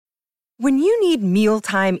When you need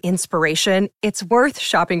mealtime inspiration, it's worth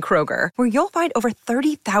shopping Kroger, where you'll find over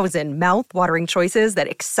 30,000 mouth-watering choices that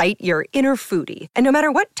excite your inner foodie. And no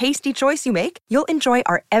matter what tasty choice you make, you'll enjoy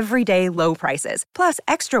our everyday low prices, plus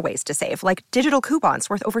extra ways to save, like digital coupons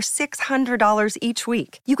worth over $600 each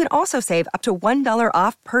week. You can also save up to $1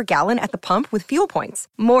 off per gallon at the pump with fuel points.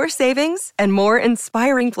 More savings and more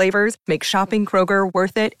inspiring flavors make shopping Kroger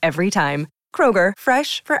worth it every time. Kroger,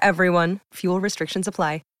 fresh for everyone. Fuel restrictions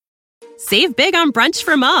apply. Save big on brunch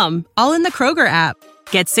for mom, all in the Kroger app.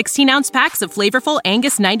 Get 16-ounce packs of flavorful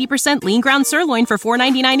Angus 90% lean ground sirloin for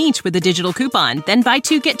 $4.99 each with a digital coupon. Then buy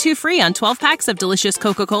 2, get 2 free on 12 packs of delicious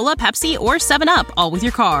Coca-Cola, Pepsi, or 7-Up, all with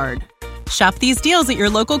your card. Shop these deals at your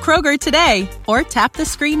local Kroger today, or tap the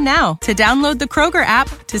screen now to download the Kroger app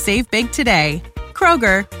to save big today.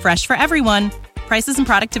 Kroger, fresh for everyone. Prices and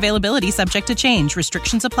product availability subject to change.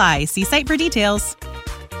 Restrictions apply. See site for details.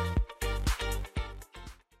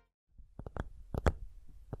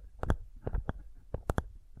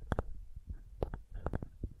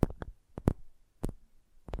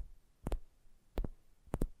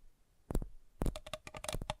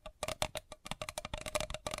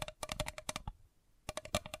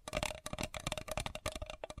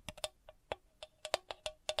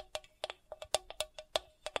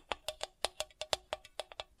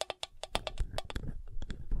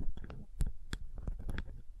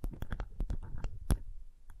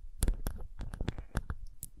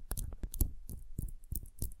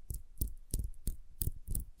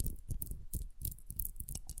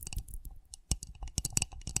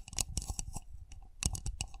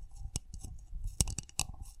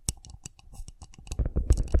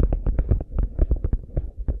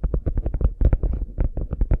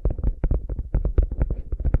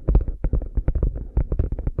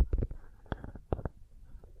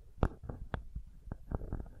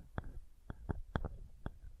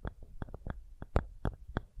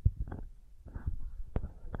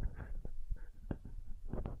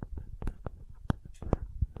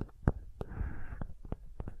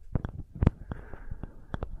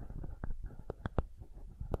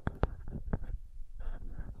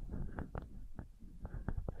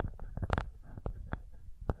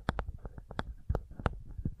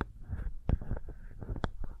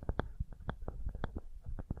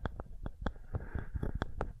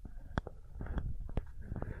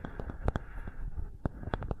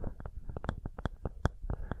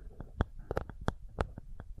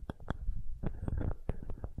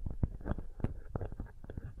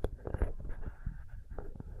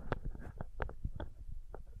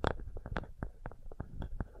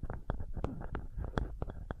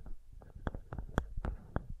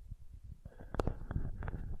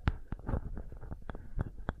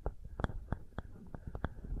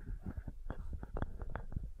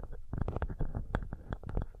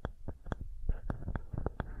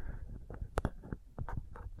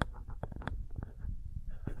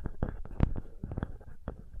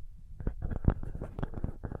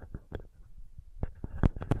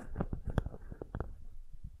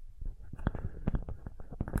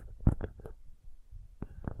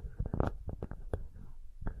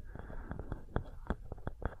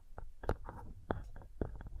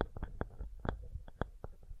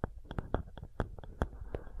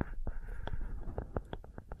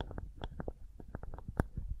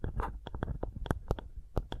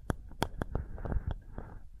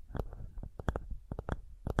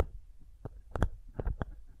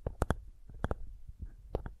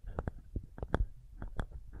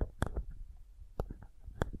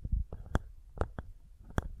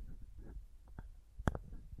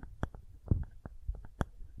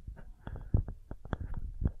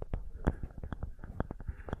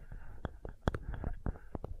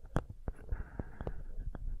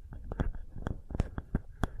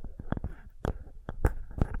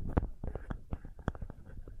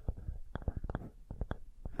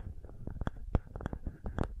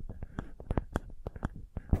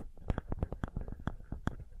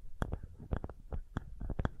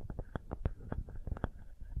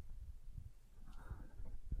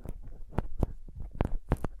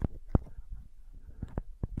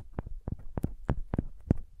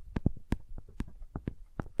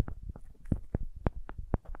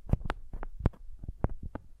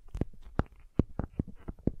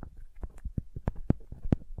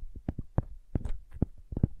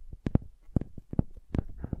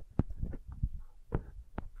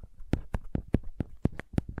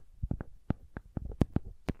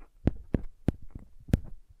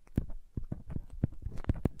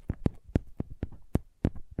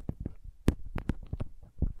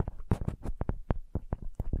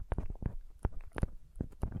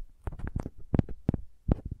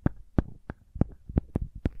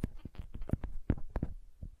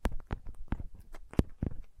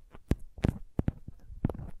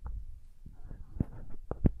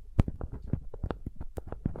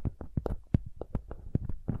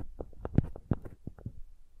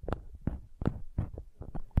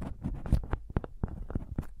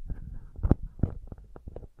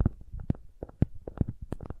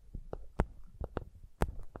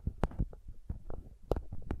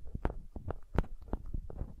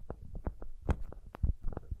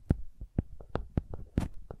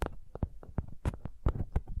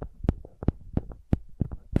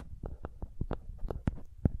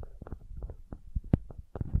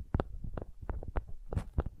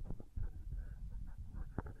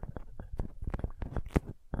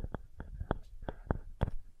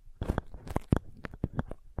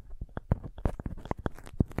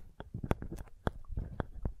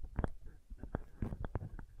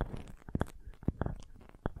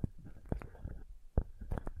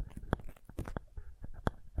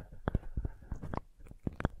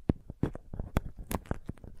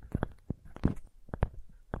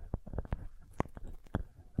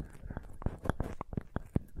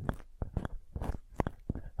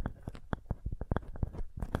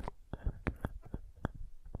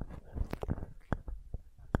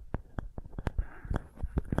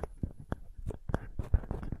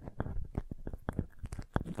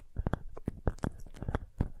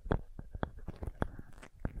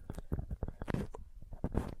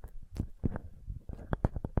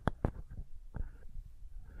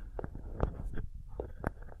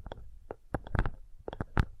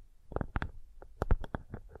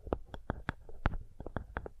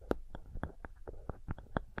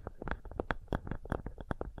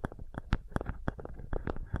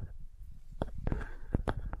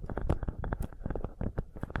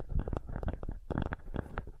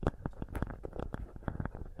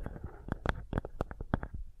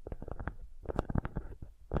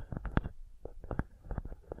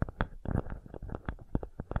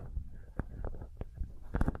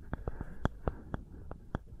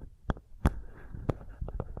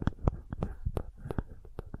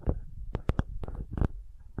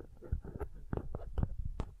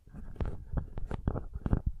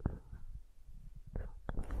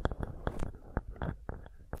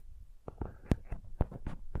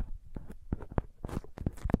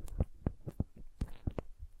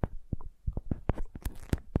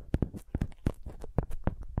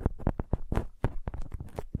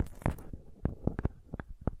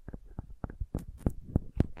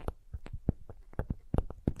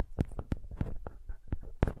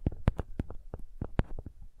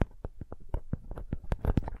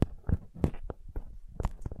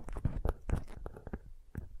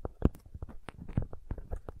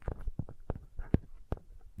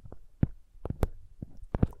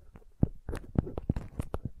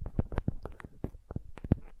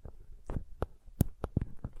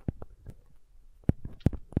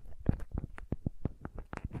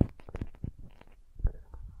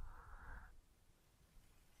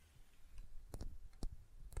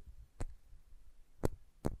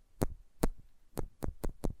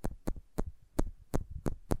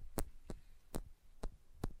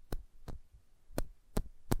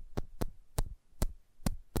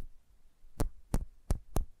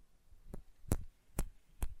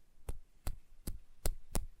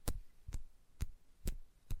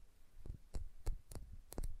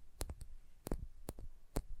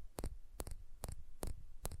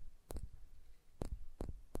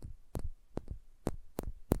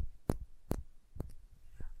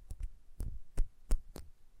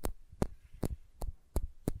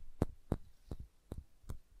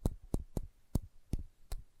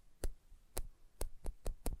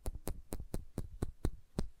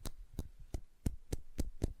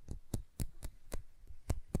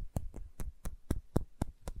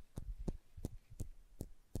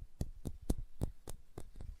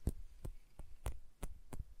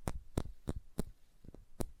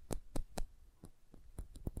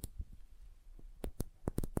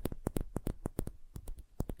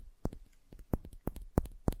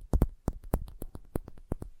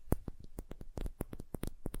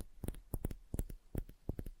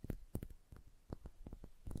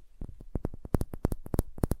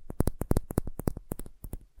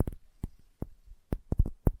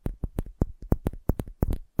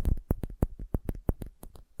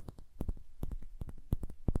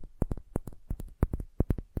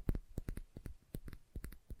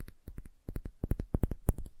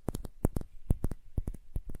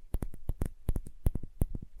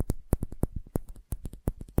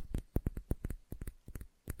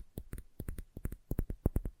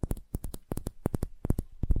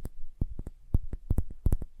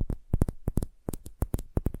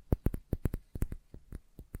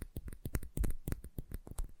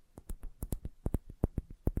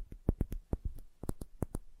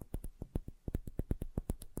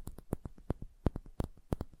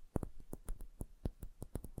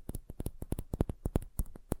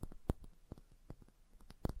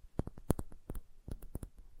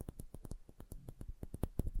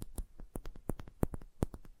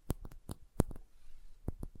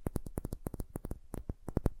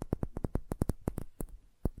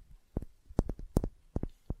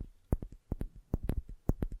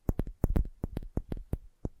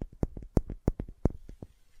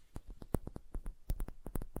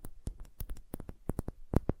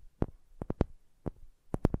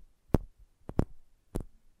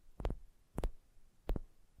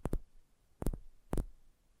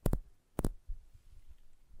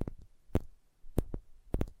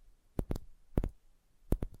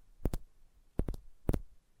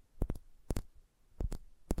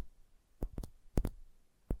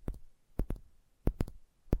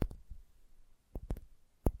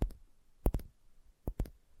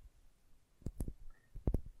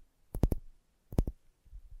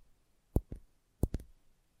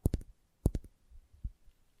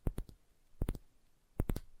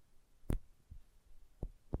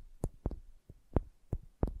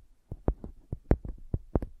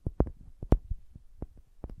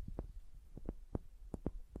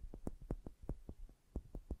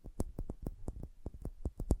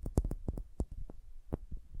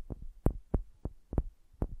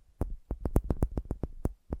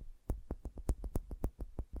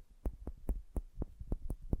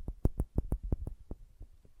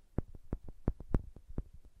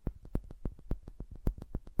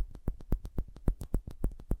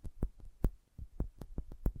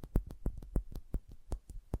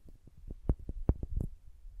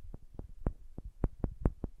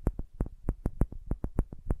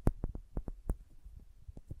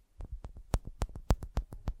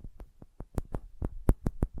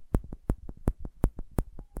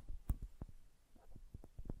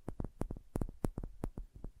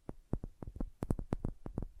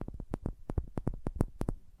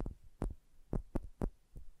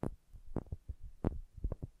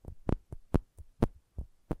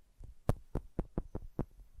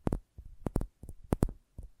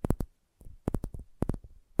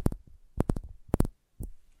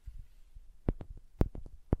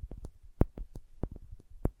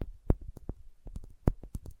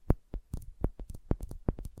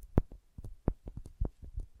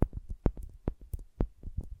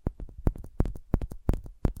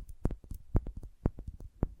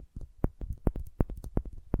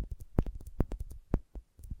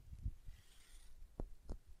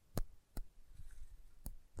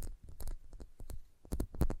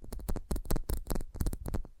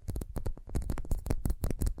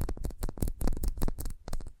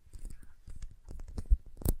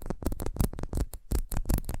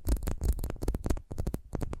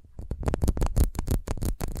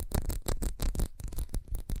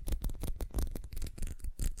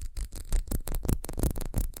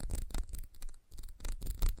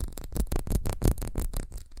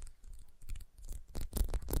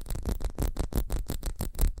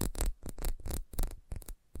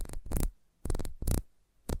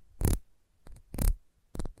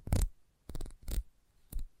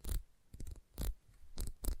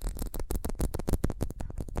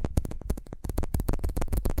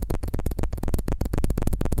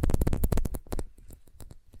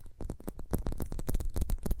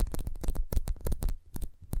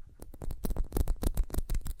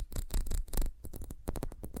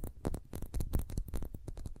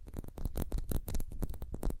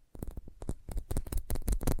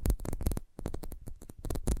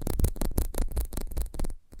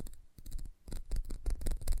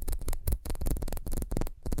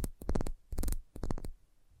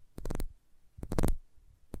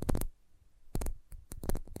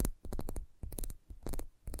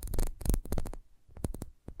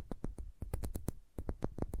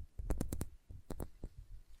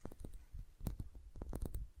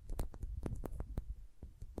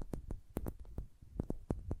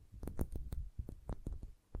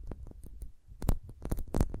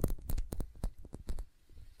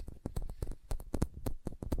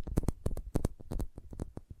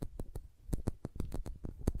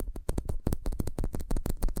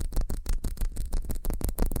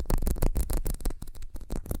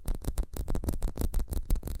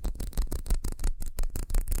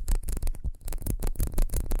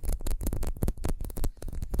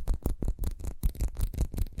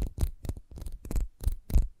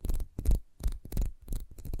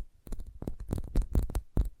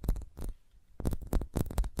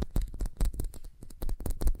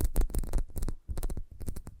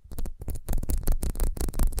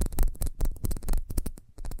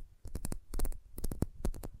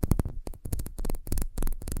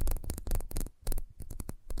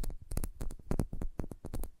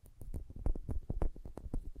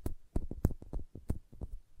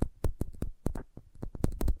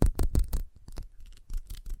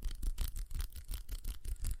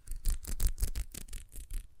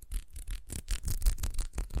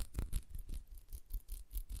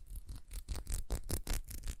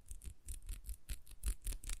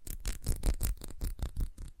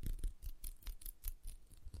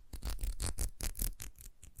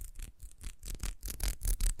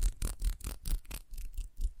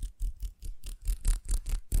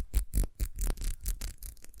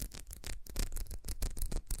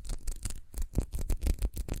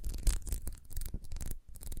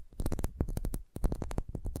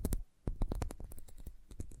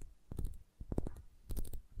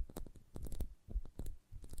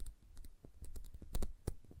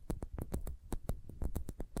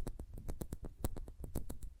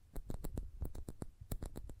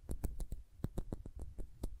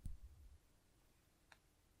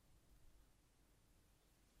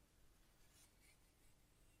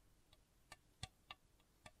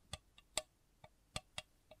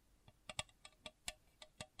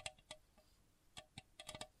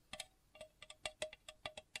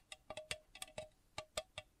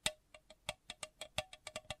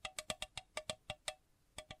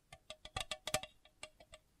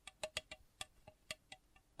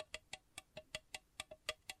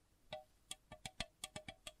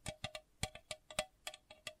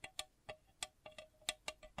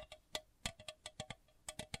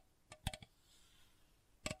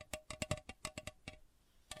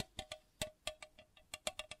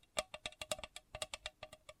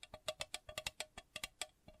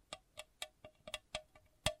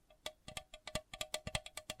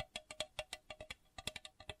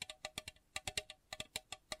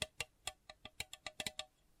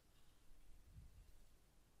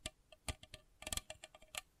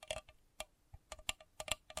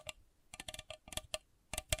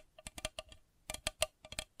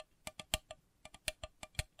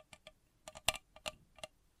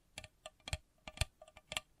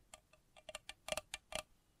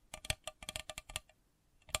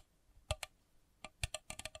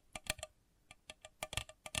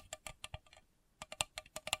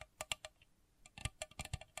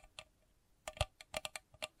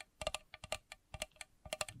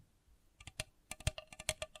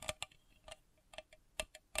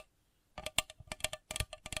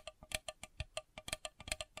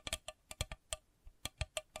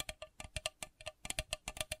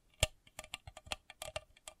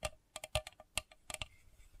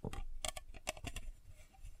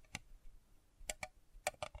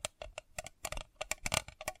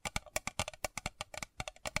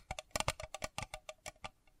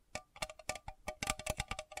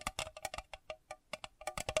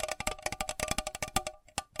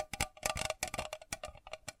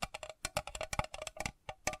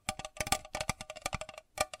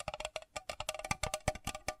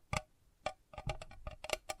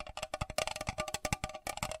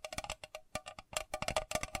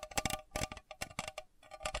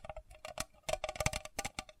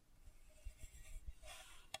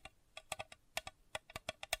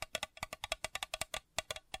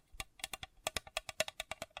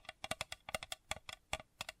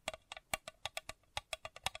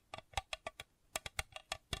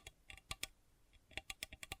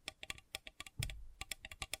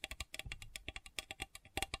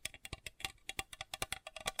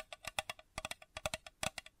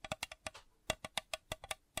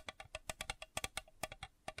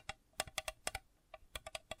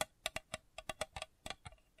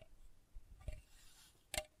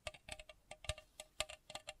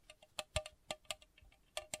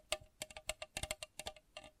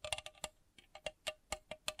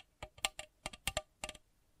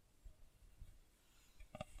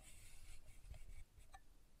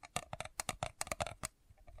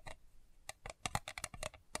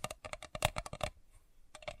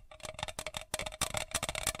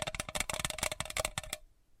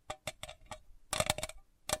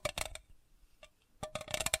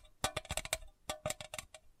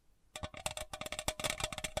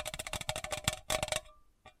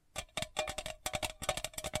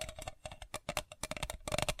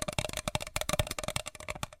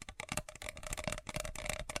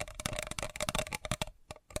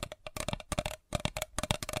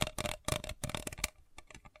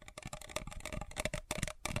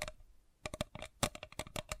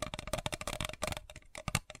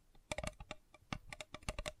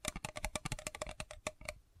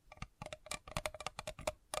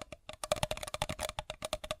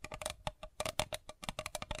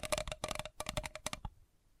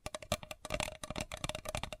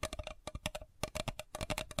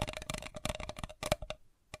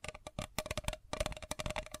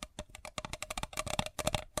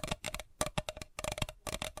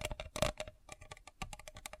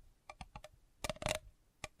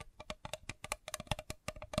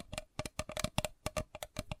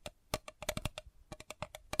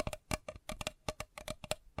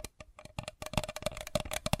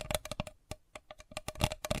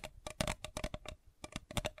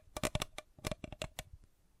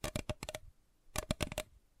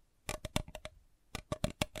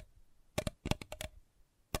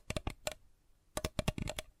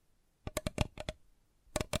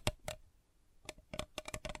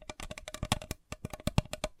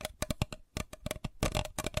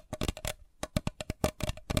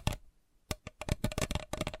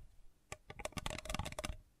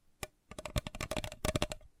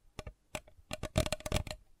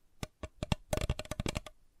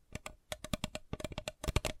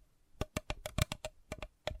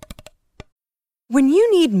 When you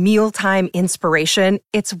need mealtime inspiration,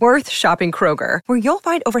 it's worth shopping Kroger, where you'll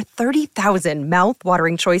find over 30,000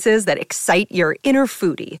 mouth-watering choices that excite your inner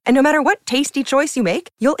foodie. And no matter what tasty choice you make,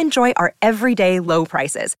 you'll enjoy our everyday low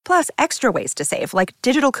prices, plus extra ways to save, like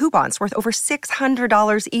digital coupons worth over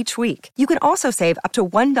 $600 each week. You can also save up to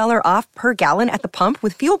 $1 off per gallon at the pump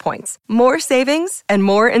with fuel points. More savings and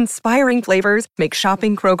more inspiring flavors make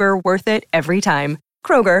shopping Kroger worth it every time.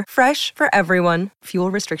 Kroger, fresh for everyone.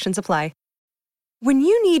 Fuel restrictions apply. When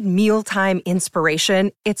you need mealtime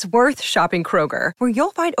inspiration, it's worth shopping Kroger, where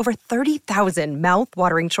you'll find over 30,000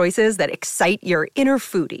 mouth-watering choices that excite your inner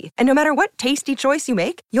foodie. And no matter what tasty choice you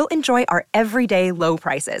make, you'll enjoy our everyday low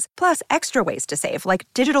prices, plus extra ways to save, like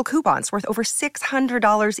digital coupons worth over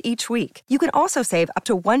 $600 each week. You can also save up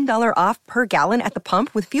to $1 off per gallon at the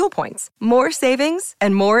pump with fuel points. More savings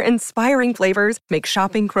and more inspiring flavors make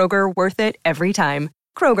shopping Kroger worth it every time.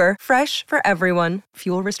 Kroger, fresh for everyone.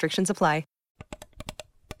 Fuel restrictions apply.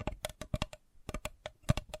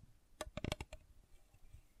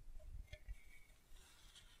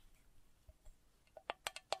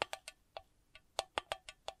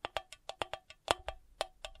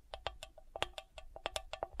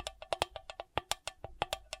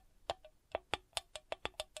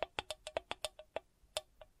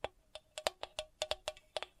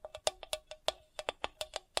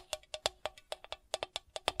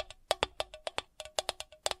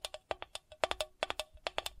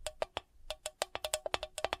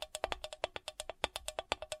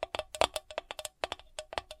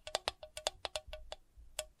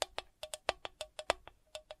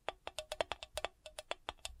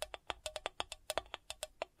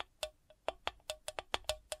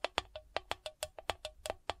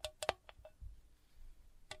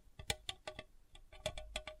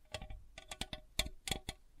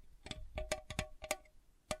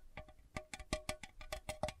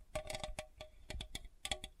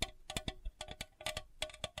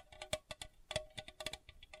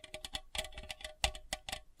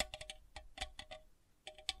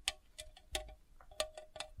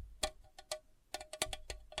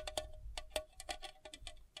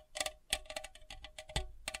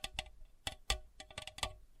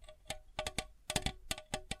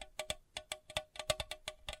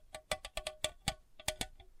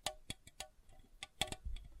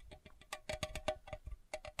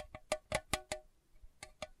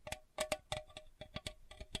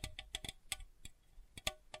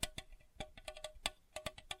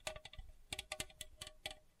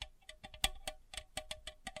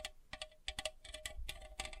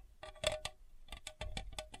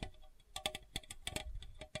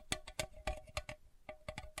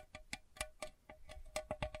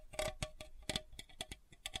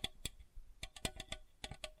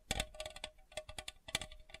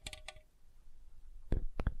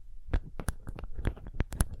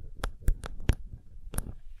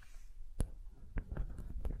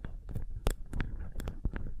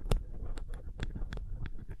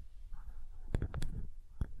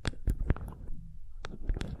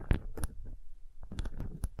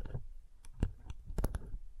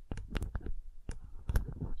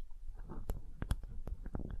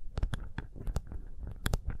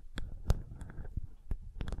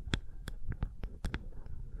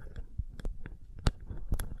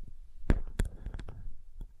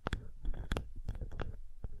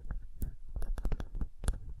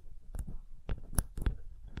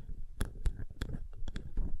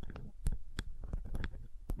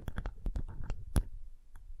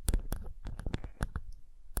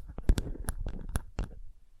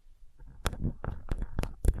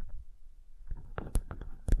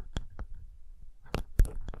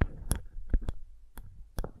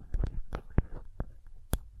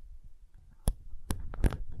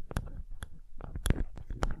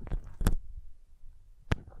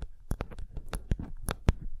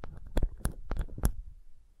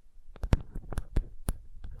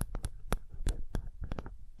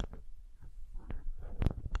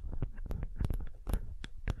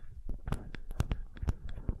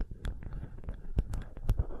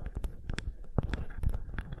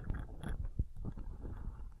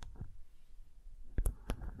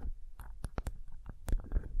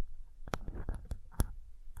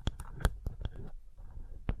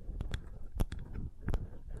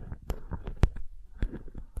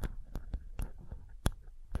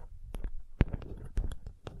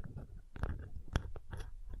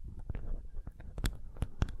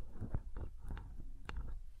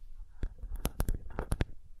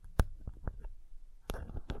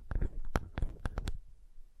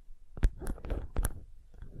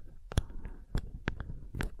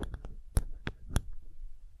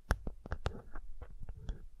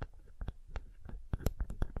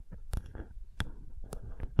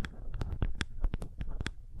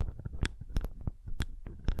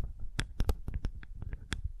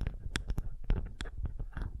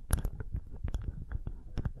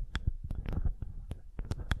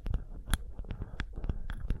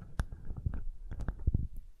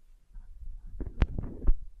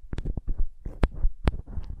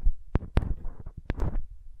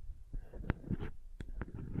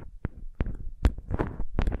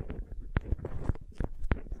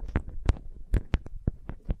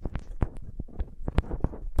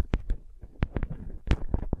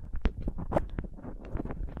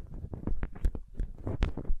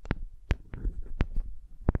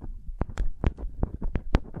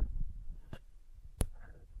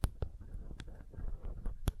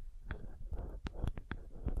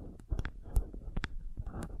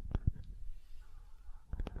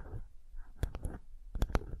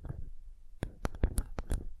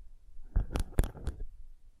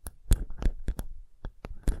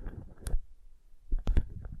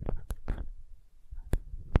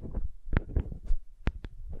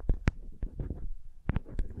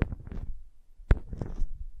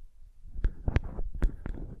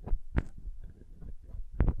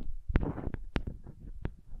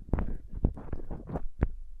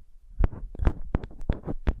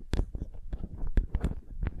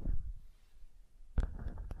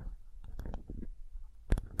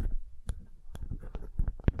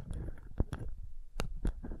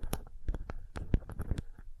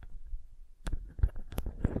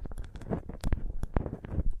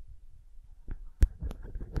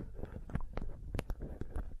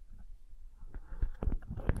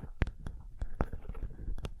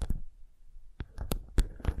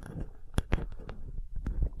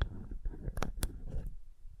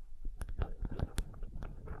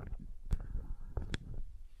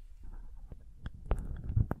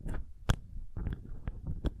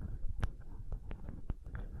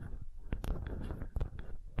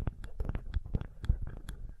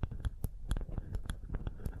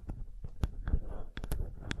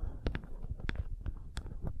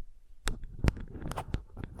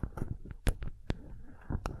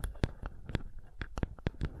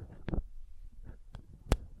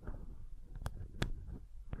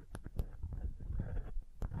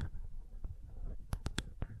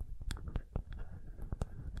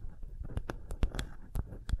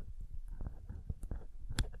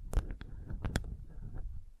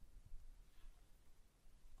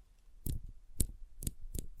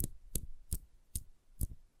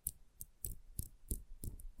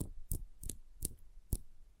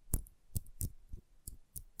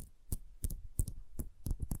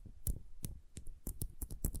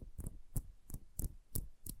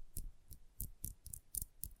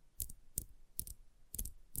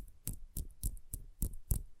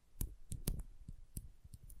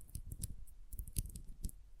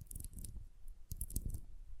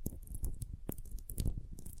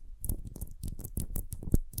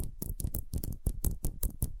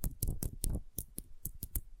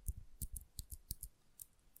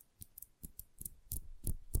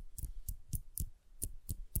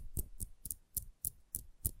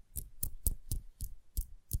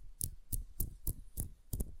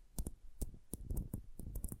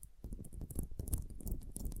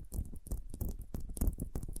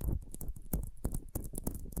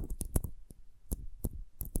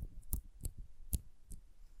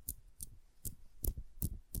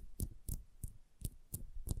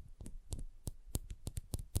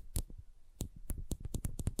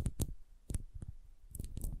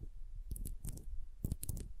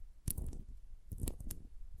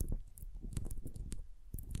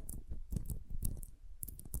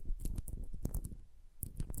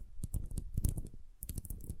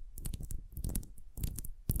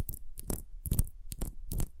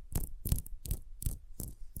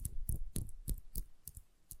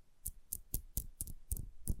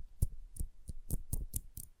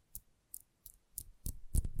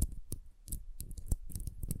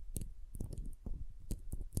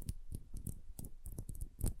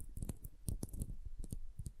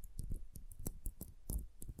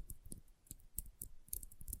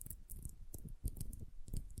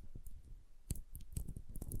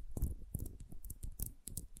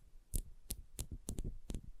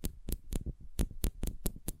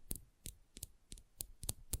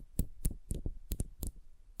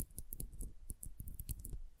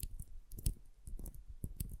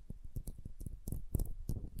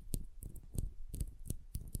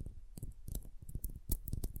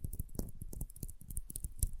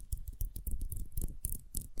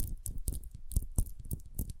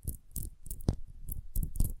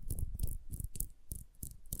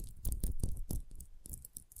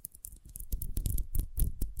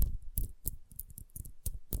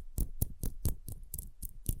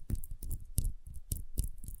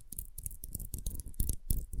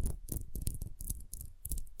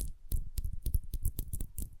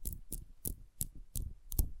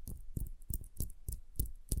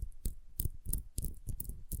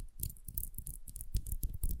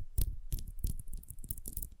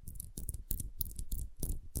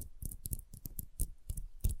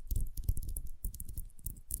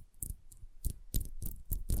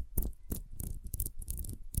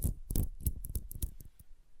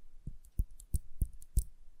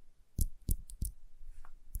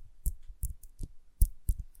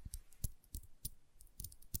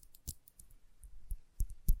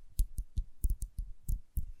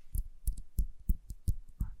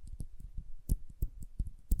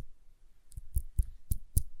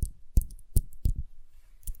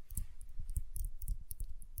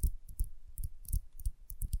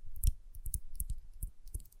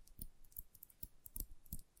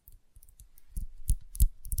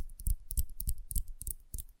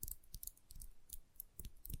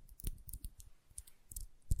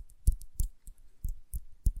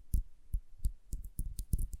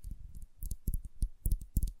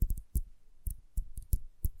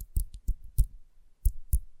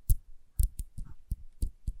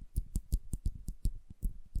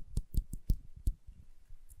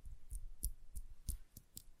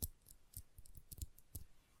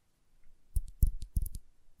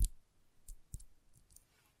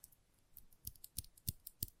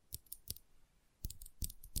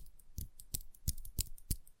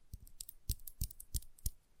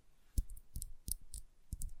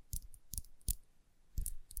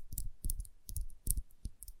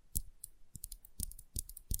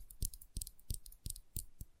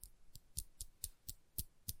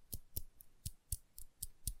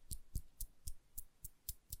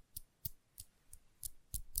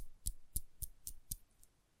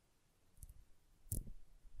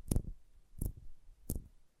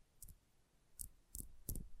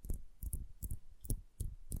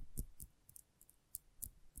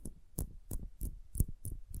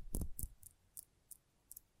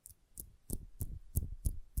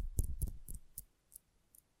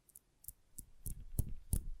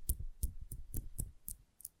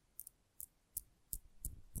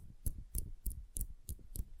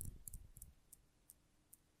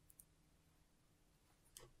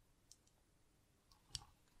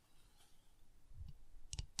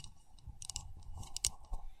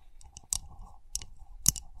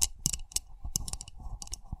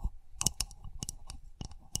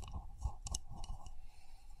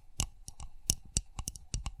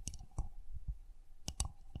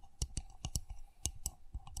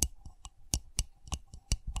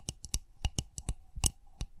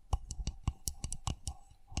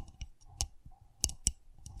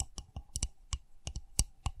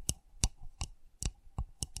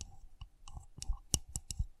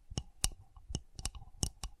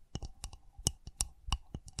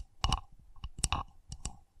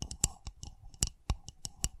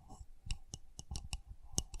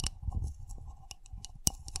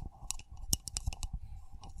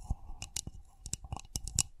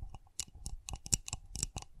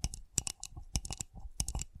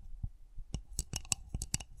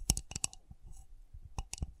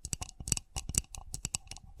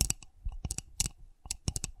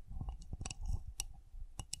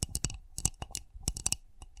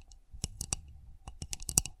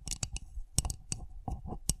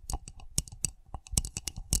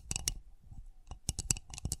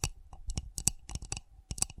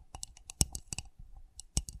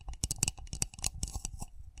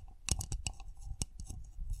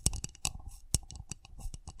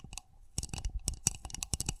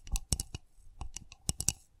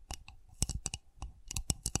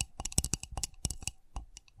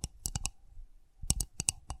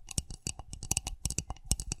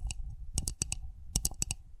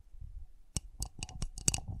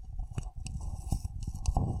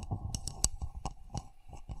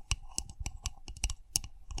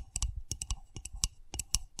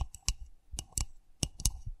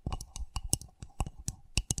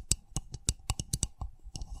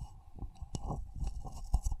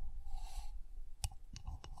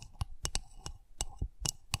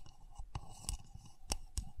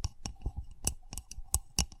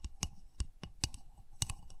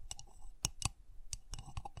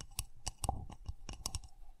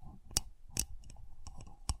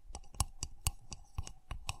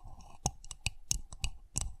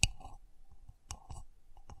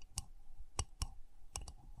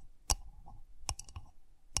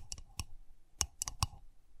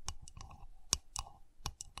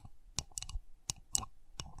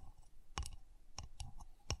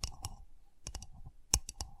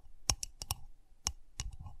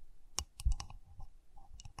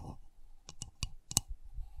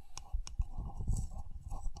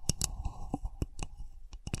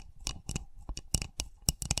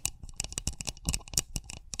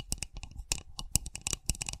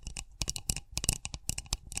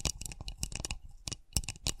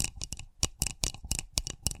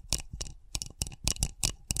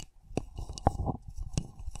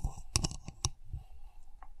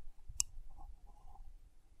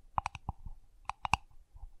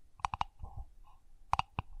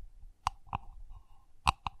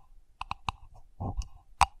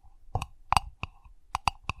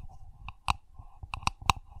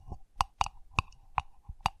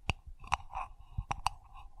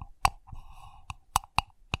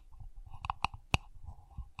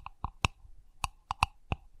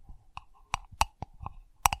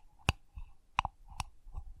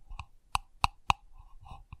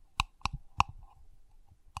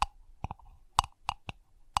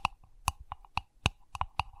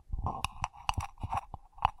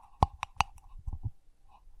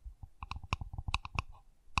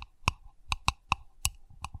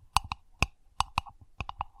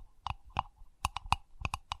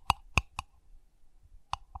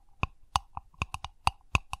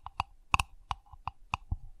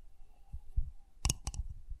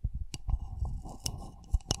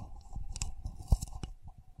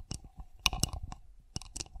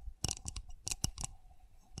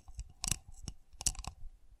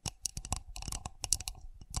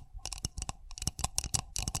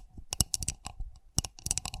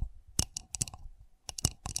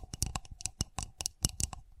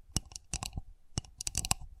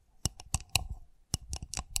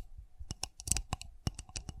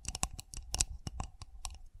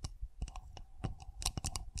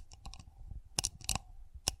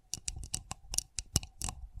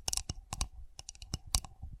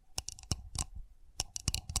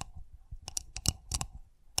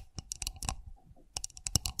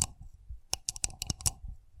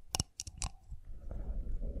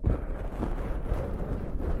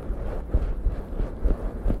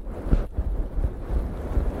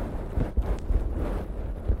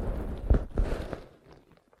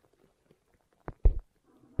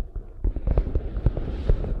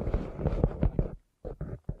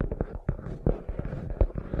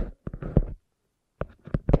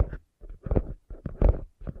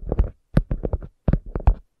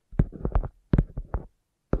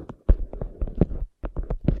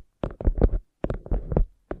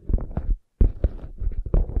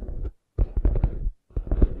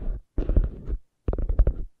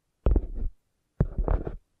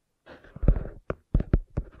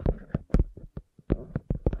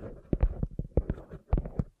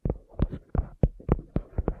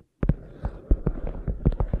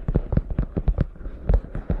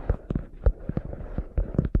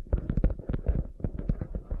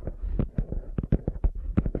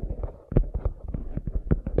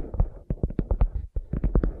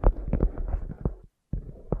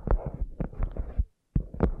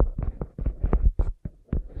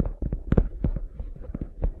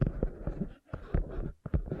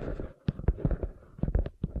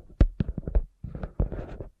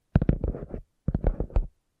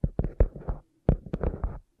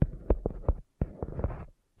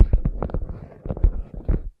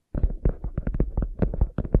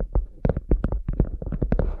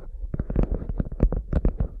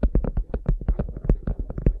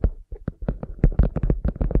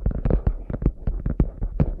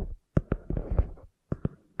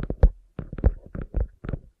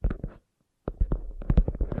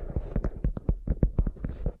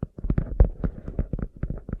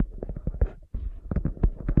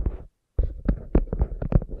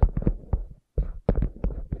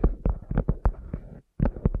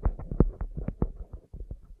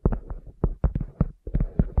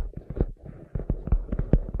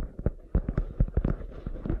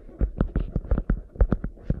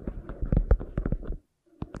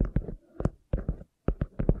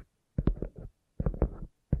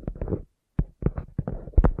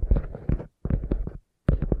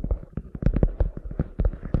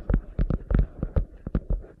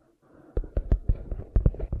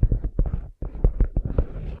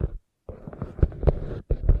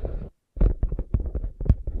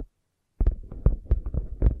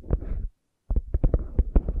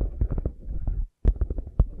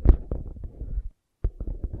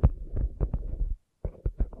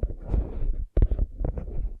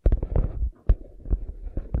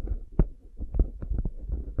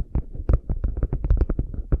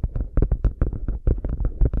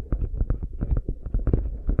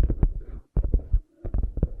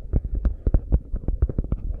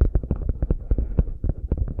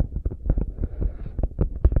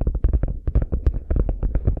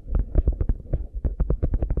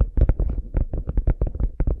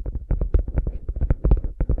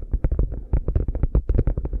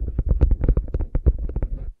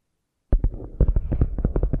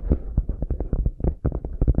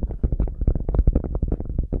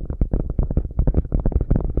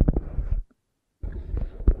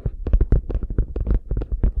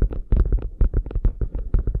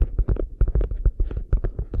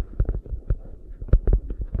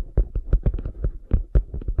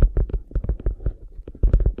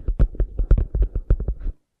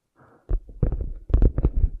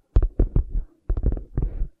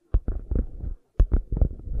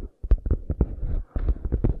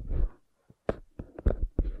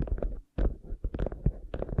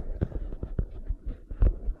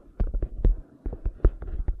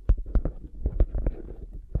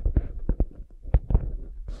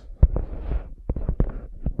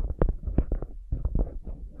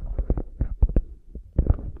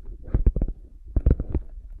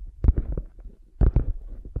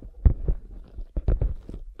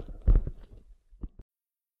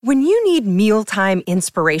 When you need mealtime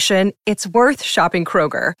inspiration, it's worth shopping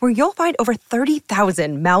Kroger, where you'll find over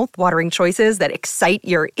 30,000 mouth-watering choices that excite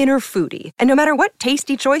your inner foodie. And no matter what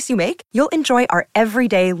tasty choice you make, you'll enjoy our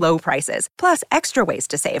everyday low prices, plus extra ways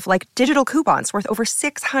to save, like digital coupons worth over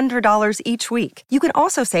 $600 each week. You can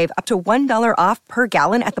also save up to $1 off per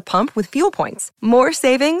gallon at the pump with fuel points. More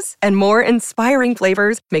savings and more inspiring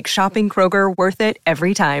flavors make shopping Kroger worth it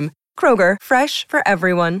every time. Kroger, fresh for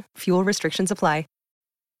everyone. Fuel restrictions apply.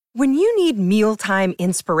 When you need mealtime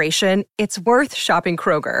inspiration, it's worth shopping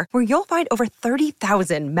Kroger, where you'll find over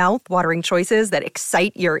 30,000 mouth-watering choices that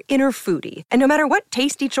excite your inner foodie. And no matter what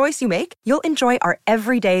tasty choice you make, you'll enjoy our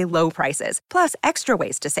everyday low prices, plus extra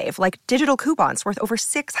ways to save, like digital coupons worth over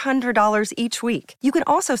 $600 each week. You can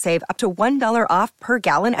also save up to $1 off per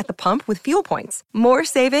gallon at the pump with fuel points. More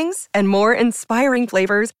savings and more inspiring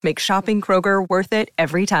flavors make shopping Kroger worth it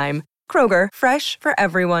every time. Kroger, fresh for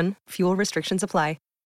everyone. Fuel restrictions apply.